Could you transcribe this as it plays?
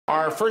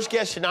Our first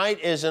guest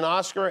tonight is an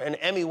Oscar and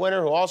Emmy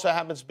winner who also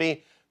happens to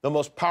be the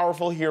most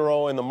powerful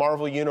hero in the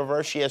Marvel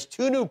Universe. She has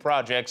two new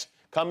projects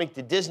coming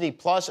to Disney+, a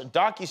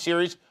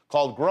docuseries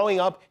called Growing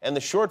Up and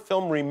the short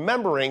film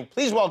Remembering.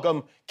 Please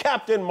welcome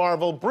Captain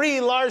Marvel, Brie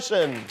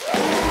Larson.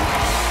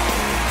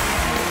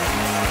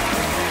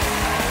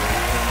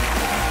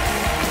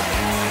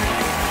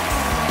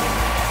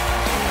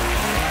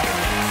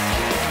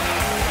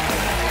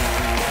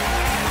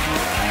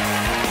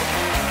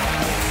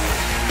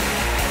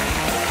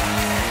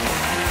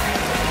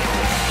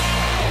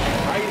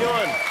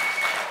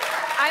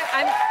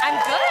 I'm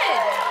good.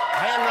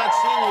 I have not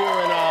seen you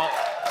in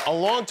a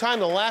long time.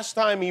 The last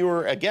time you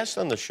were a guest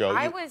on the show,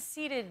 I was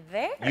seated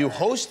there. You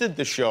hosted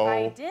the show.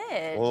 I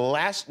did.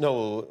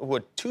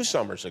 Two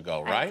summers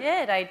ago,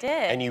 right? I did.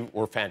 And you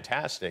were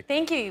fantastic.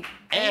 Thank you.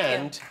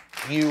 Thank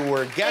you. You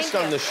were a guest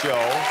on the show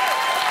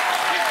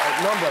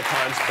a number of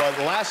times, but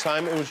the last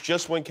time it was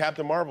just when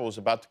Captain Marvel was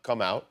about to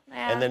come out,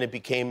 and then it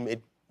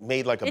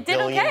made like $1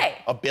 billion.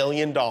 $1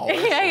 billion.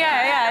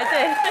 yeah, it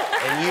did.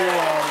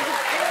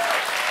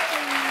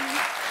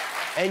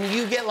 And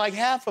you get like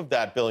half of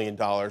that $1 billion,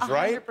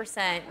 right?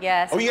 100%,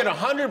 yes. Oh, you get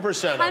 100% of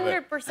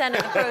it. 100%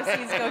 of the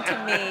proceeds go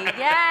to me.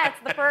 Yeah, it's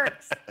the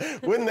perks.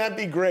 Wouldn't that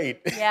be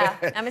great? Yeah,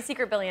 I'm a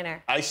secret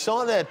billionaire. I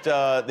saw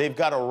that they've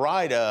got a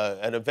ride,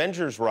 an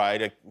Avengers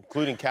ride,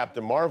 including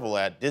Captain Marvel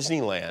at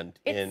Disneyland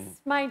It's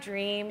my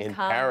dream in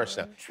come Paris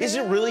now. true. Is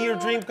it really your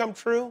dream come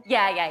true?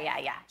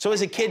 Yeah. So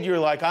as a kid, you're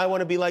like, I want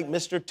to be like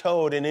Mr.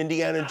 Toad in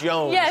Indiana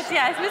Jones. Yes.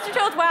 Mr.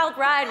 Toad's Wild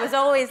Ride was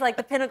always like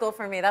the pinnacle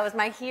for me. That was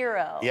my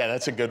hero. Yeah,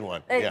 that's a good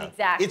one. Yeah.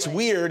 Exactly. It's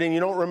weird, and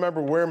you don't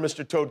remember where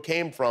Mr. Toad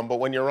came from, but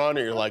when you're on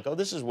it, you're like, oh,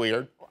 this is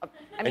weird.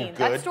 I mean,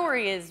 that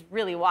story is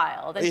really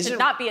wild. It should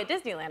not be at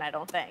Disneyland, I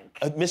don't think.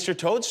 A Mr.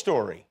 Toad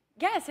story?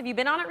 Yes. Have you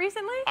been on it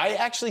recently? I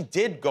actually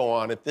did go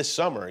on it this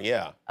summer,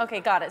 yeah.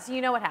 Okay, got it. So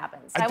you know what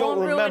happens. I won't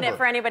don't ruin it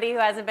for anybody who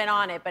hasn't been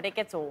on it, but it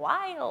gets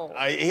wild.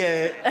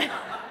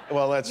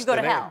 Well, that's You go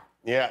to hell.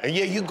 Yeah,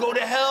 you go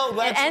to hell, that's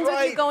right. It ends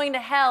with you going to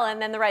hell, and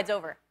then the ride's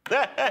over.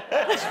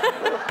 That's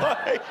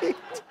right.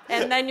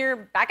 And then you're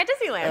back at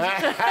Disneyland.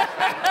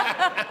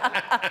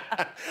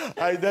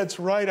 That's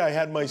right. I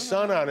had my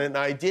son on it, and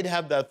I did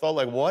have that thought,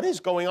 like, what is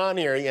going on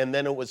here? And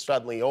then it was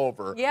suddenly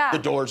over. Yeah. The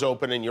doors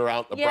open, and you're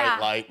out in the bright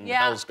light, and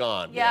hell's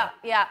gone. Yeah.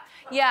 So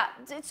my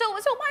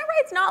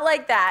ride's not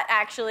like that,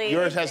 actually.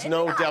 Yours has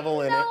no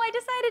devil in it? No, I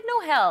decided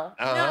no hell.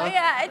 No,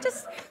 yeah,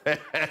 it's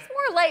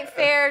more light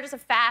fare, just a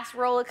fast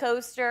roller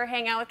coaster,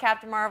 hang out with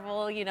Captain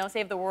Marvel,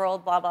 save the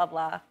world, blah, blah,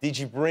 blah. Did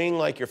you bring,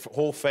 like, your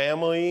whole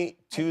family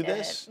to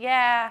this?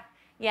 Yeah,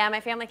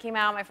 my family came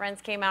out, my friends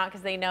came out,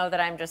 because they know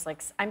that I'm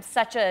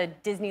such a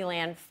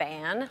Disneyland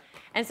fan.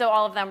 And so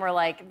all of them were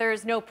like,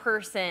 there's no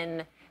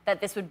person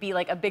that this would be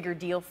like a bigger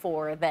deal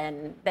for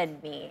than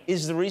me.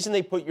 Is the reason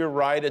they put your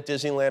ride at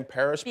Disneyland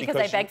Paris because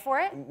I begged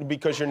for it?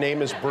 Because your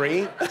name is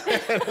Brie?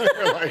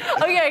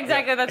 Oh yeah,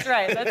 exactly. That's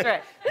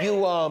right.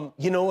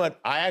 You know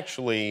what? I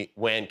actually,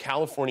 when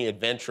California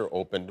Adventure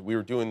opened, we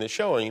were doing the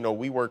show, and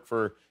we work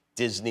for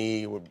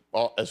Disney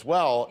as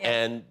well,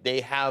 and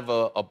they have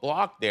a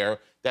block there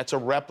that's a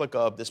replica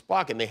of this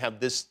block, and they have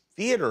this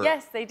theater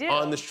they do.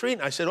 On the street.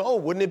 And I said, oh,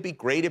 wouldn't it be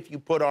great if you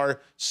put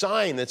our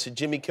sign that said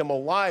Jimmy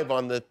Kimmel Live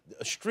on the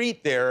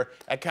street there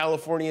at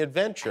California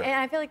Adventure? And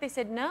I feel like they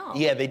said no.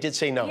 Yeah, they did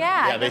say no.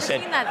 Yeah, they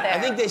said, seen that there. I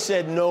think they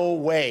said no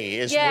way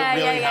is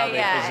really how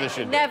they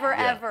positioned it. Never,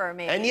 ever,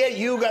 maybe. And yet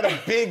you got a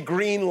big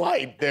green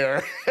light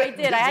there. I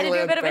did. I had to do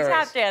a bit of a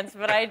tap dance,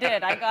 but I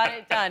did. I got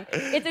it done.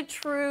 It's a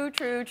true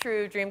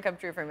dream come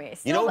true for me.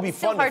 It would be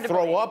fun to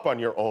throw up on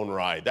your own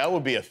ride. That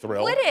would be a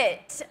thrill. Would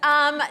it?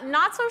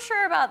 Not so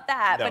sure about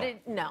that, but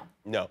No.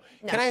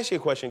 Can I ask you a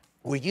question?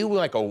 Were you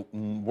like a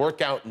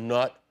workout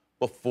nut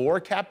before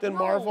Captain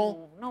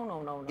Marvel?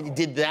 No.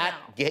 Did that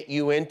get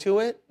you into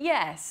it?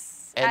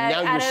 Yes. And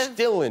now you're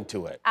still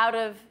into it? Out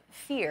of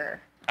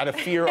fear. Out of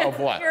fear of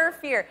what? Pure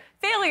fear.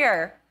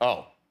 Failure.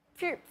 Oh.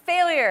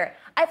 Failure.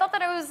 I thought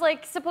that I was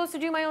supposed to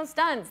do my own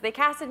stunts. They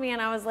casted me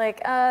and I was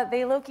like,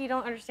 they low-key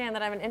don't understand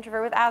that I'm an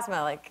introvert with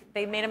asthma.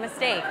 They made a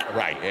mistake.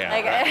 Right, yeah.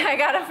 I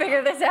gotta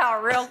figure this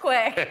out real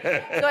quick.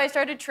 So I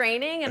started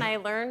training and I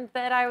learned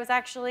that I was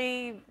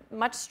actually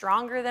much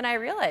stronger than I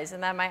realized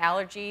and that my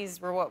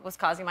allergies were what was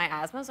causing my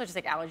asthma. So I just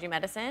take allergy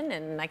medicine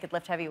and I could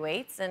lift heavy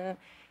weights and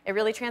it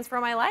really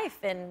transformed my life.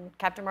 And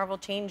Captain Marvel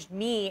changed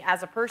me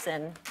as a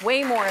person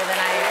way more than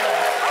I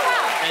realized. Oh,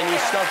 wow. And you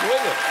stuck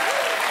with it.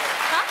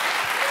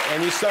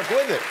 And you stuck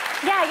with it.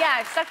 Yeah,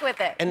 I've stuck with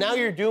it. And now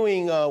you're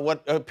doing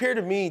what appear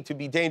to me to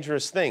be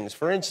dangerous things.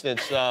 For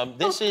instance,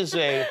 this is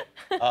a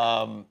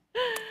that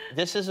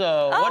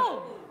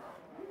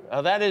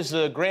is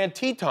the Grand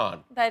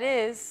Teton. That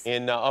is.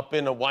 Up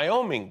in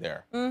Wyoming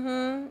there.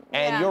 Mm-hmm.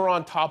 And you're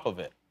on top of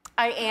it.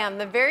 I am.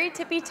 The very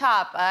tippy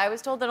top. I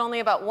was told that only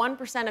about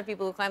 1% of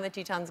people who climb the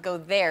Tetons go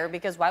there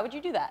because why would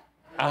you do that?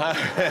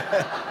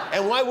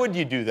 And why would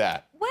you do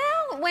that?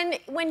 Well,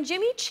 when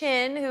Jimmy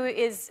Chin, who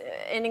is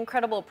an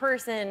incredible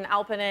person,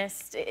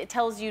 alpinist,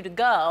 tells you to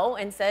go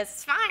and says,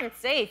 it's fine, it's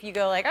safe, you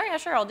go like, oh yeah,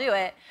 sure, I'll do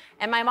it.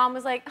 And my mom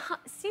was like,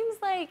 seems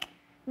like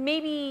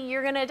maybe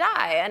you're gonna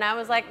die. And I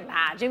was like,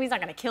 nah, Jimmy's not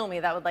gonna kill me.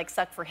 That would like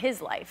suck for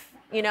his life,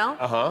 you know?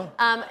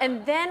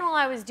 And then while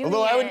I was doing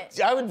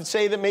I would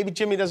say that maybe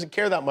Jimmy doesn't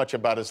care that much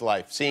about his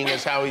life, seeing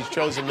as how he's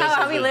chosen this as his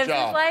job. How he lives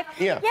his life?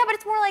 Yeah. Yeah, but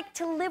it's more like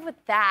to live with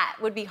that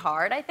would be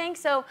hard, I think.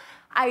 So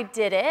I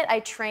did it. I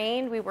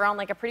trained. We were on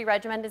like a pretty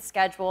regimented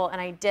schedule, and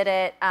I did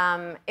it.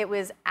 It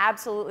was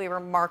absolutely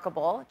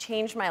remarkable.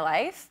 Changed my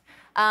life.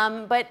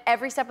 But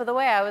every step of the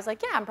way, I was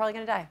like, yeah, I'm probably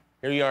gonna die.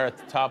 Here you are at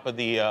the top of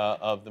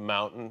the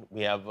mountain.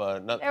 We have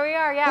another. There we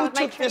are, yeah. Who with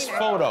my took this trainer.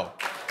 photo?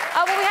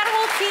 Oh, well, we had a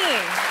whole team.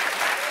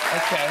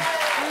 Okay.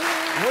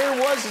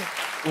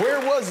 Where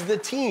was the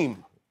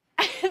team?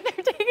 They're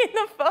taking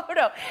the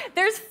photo.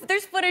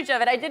 There's footage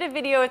of it. I did a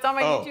video. It's on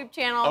my YouTube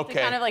channel to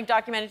kind of like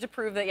document it to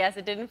prove that yes,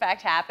 it did in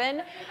fact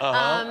happen.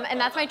 And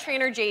that's my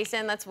trainer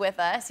Jason. That's with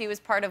us. He was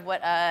part of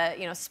what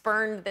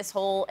spurned this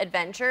whole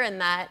adventure. And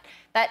that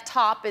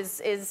top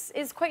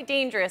is quite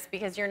dangerous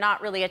because you're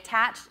not really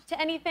attached to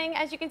anything.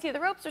 As you can see, the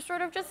ropes are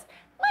sort of just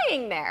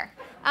laying there.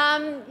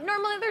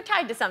 Normally they're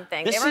tied to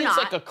something. This they were seems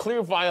not. like a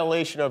clear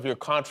violation of your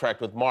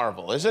contract with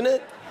Marvel, isn't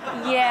it?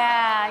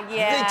 Yeah. Did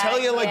they tell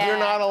you like you're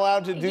not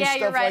allowed to do stuff like that?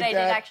 Yeah, you're right. I did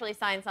actually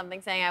sign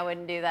something saying I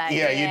wouldn't do that.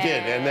 Yeah, you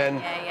did. And then.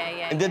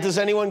 Yeah. And does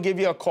anyone give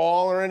you a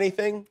call or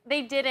anything?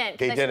 They didn't.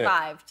 They didn't.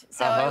 I survived,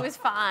 so it was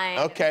fine.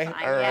 Okay. It was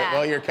fine, All right. yeah.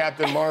 Well, you're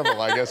Captain Marvel.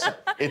 I guess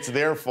it's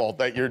their fault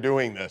that you're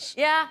doing this.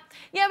 Yeah,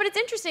 but it's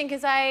interesting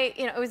because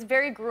it was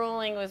very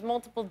grueling. It was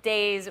multiple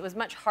days. It was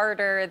much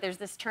harder. There's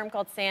this term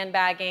called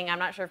sandbagging. I'm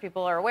not sure if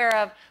people are aware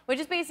of, which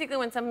is basically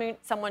when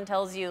someone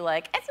tells you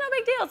like it's no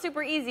big deal, it's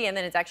super easy, and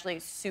then it's actually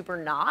super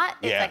not.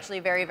 It's actually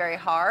very, very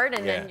hard,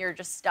 and then you're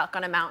just stuck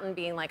on a mountain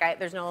being like,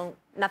 there's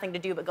nothing to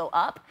do but go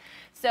up.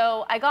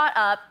 So I got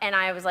up and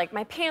I was like,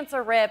 my pants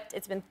are ripped.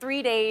 It's been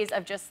 3 days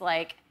of just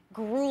like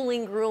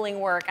grueling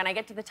work, and I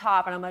get to the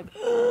top and I'm like,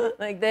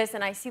 like this,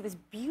 and I see this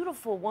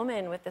beautiful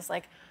woman with this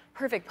like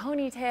perfect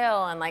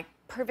ponytail and like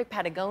perfect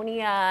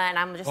Patagonia, and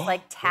I'm just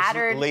like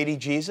tattered. Lady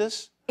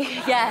Jesus?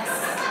 Yes.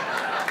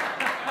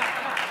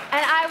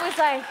 And I was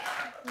like,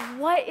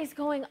 what is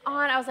going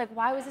on? I was like,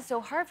 why was this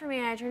so hard for me?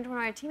 And I turned to one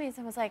of my teammates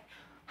and was like,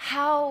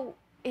 how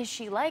is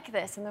she like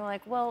this? And they're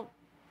like, well,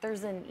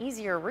 there's an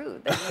easier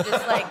route that you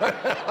just like,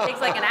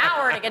 takes like an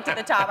hour to get to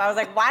the top. I was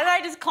like, why did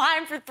I just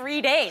climb for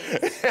 3 days?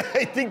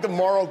 I think the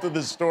moral to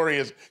the story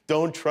is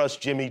don't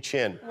trust Jimmy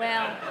Chin.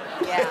 Well,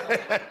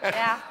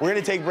 yeah. We're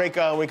going to take a break.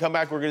 When we come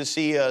back, we're going to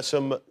see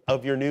some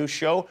of your new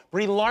show.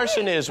 Brie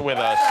Larson is with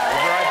us. We'll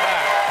be right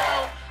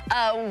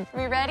back.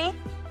 We ready?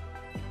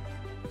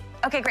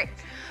 Okay, great.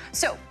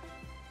 So,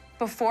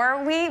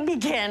 before we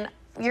begin,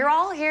 you're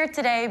all here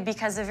today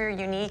because of your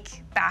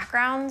unique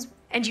backgrounds,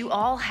 and you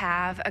all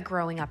have a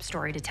growing up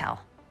story to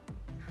tell.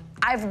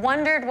 I've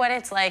wondered what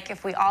it's like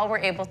if we all were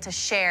able to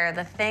share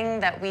the thing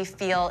that we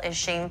feel is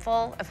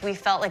shameful, if we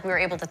felt like we were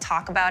able to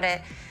talk about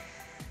it.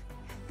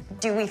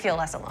 Do we feel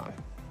less alone?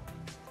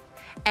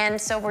 And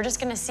so we're just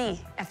gonna see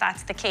if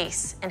that's the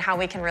case and how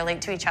we can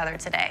relate to each other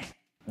today.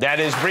 That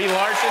is Brie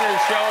Larson. Her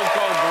show is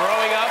called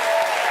Growing Up.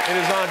 It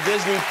is on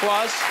Disney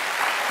Plus.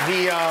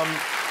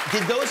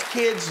 Did those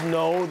kids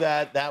know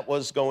that that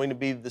was going to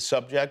be the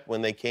subject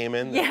when they came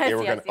in? Yes, they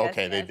were yes,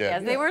 Okay, they did.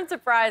 Yes, they weren't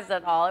surprised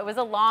at all. It was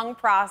a long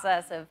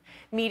process of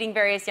meeting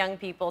various young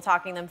people,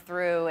 talking them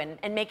through,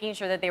 and making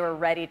sure that they were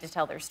ready to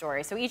tell their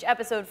story. So each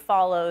episode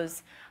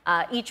follows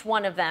each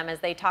one of them as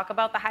they talk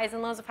about the highs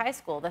and lows of high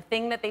school, the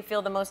thing that they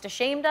feel the most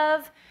ashamed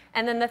of,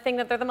 and then the thing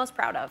that they're the most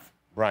proud of.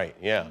 Right,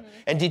 yeah.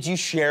 And did you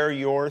share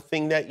your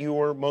thing that you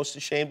were most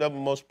ashamed of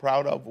and most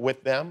proud of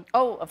with them?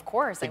 Oh, of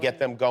course. To get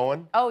them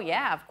going? Oh,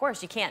 yeah, of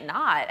course. You can't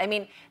not. I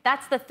mean,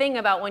 that's the thing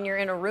about when you're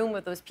in a room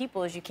with those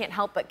people is you can't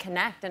help but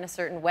connect in a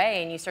certain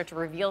way, and you start to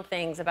reveal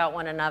things about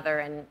one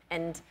another,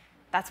 and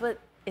that's what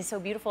is so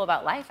beautiful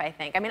about life, I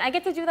think. I mean, I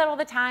get to do that all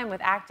the time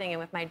with acting and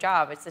with my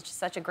job. It's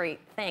such a great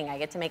thing. I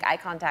get to make eye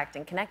contact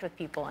and connect with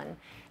people, and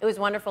it was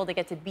wonderful to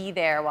get to be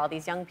there while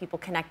these young people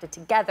connected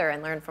together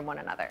and learned from one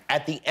another.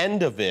 At the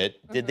end of it,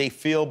 did they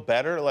feel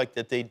better, like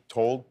that they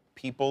told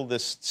people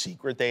this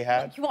secret they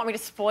had? You want me to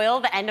spoil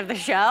the end of the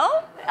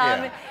show?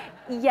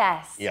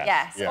 Yes.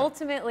 Yeah.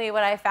 Ultimately,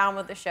 what I found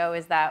with the show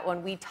is that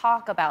when we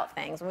talk about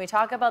things, when we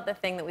talk about the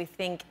thing that we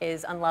think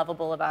is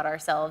unlovable about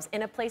ourselves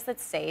in a place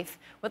that's safe,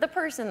 with a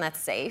person that's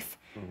safe,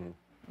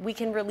 we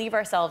can relieve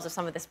ourselves of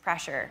some of this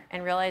pressure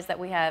and realize that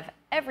we have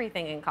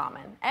everything in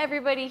common.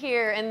 Everybody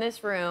here in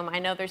this room, I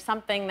know there's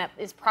something that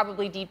is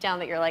probably deep down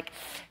that you're like,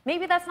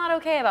 maybe that's not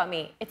okay about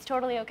me. It's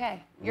totally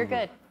okay. You're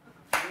good.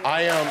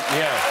 I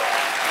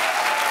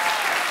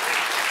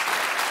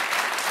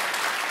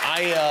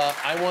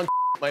once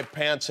my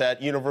pants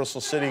at Universal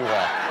City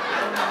Walk.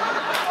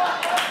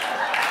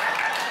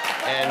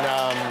 And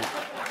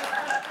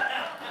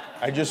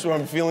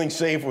I'm feeling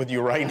safe with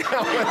you right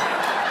now.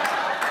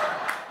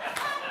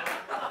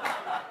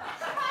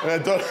 And I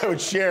thought I would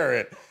share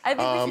it. I think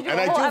we should do and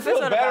a whole I do feel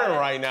episode better about it.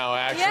 right now,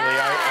 actually.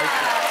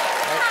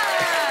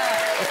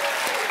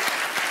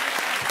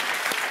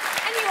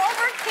 And you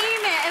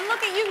overcame it, and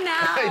look at you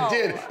now. I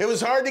did. It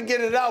was hard to get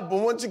it out, but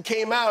once it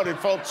came out, it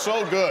felt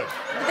so good.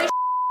 The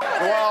with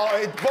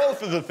Well,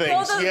 both of the things.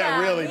 Both of yeah,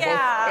 them, really.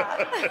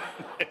 yeah. Both.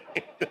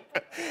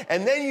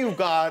 And then you've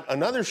got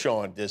another show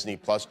on Disney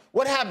Plus.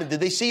 What happened? Did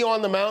they see you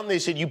on the mountain? They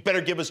said, you better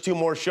give us 2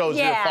 more shows.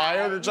 You're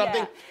fired or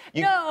something?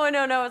 No.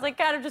 It was like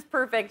kind of just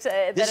perfect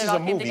that This it is all a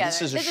came movie. together.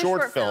 This is a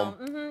short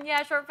film.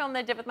 Yeah, a short film that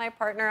I did with my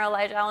partner,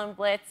 Elijah Allen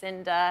Blitz,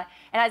 and it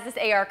has this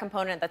AR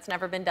component that's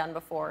never been done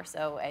before,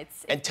 so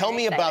it's And tell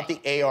me about the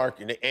AR.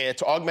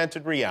 It's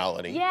augmented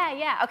reality.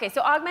 Yeah. Okay,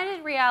 so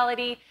augmented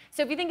reality.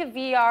 So if you think of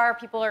VR,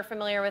 people are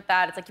familiar with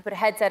that. It's like you put a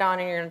headset on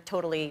and you're in a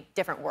totally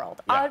different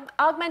world. Yeah.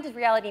 Augmented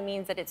reality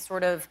means that it's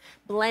sort of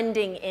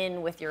blending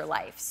in with your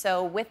life.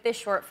 So with this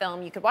short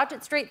film, you could watch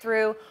it straight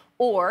through,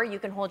 or you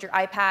can hold your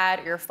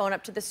iPad or your phone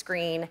up to the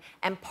screen,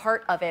 and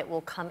part of it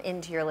will come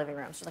into your living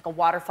room. So like a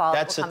waterfall.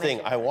 That's the thing.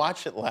 I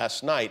watched it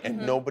last night,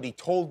 and nobody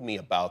told me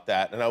about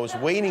that, and I was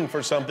waiting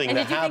for something to happen.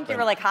 And did you think you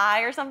were like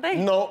high or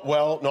something? No,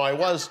 well, no, I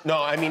was.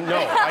 No, I mean, no,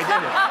 I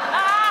didn't.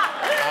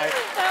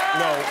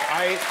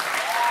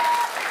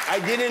 I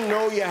didn't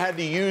know you had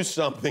to use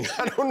something.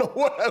 I don't know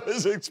what I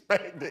was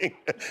expecting.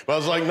 But I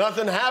was like,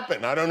 nothing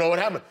happened. I don't know what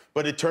happened.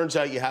 But it turns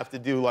out you have to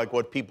do like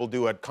what people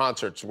do at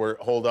concerts, where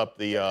hold up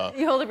the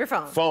you hold up your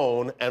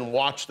phone and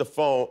watch the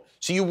phone.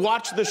 So you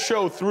watch the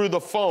show through the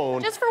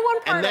phone. Just for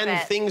one part and then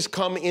of it. things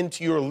come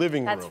into your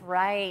living room. That's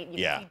right.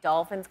 You can see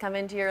dolphins come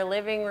into your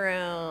living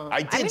room.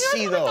 I did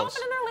see a those.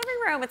 dolphin in their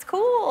living room. It's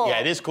cool. Yeah,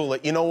 it is cool.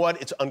 You know what?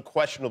 It's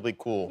unquestionably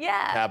cool to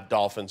have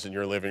dolphins in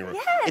your living room.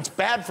 Yes. It's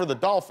bad for the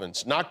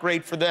dolphins. Not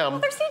great for them. Well,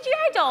 they're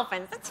CGI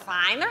dolphins. That's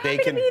fine. They're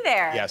happy to be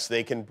there. Yes,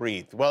 they can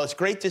breathe. Well, it's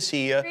great to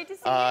see you. Great to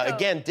see you.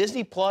 Again,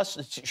 Disney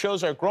Plus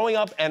shows are growing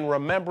up and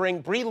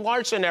remembering. Brie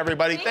Larson,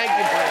 everybody. Thank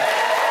you, Brie.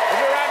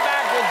 We'll be right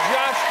back with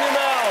Josh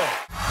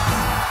Kimmel.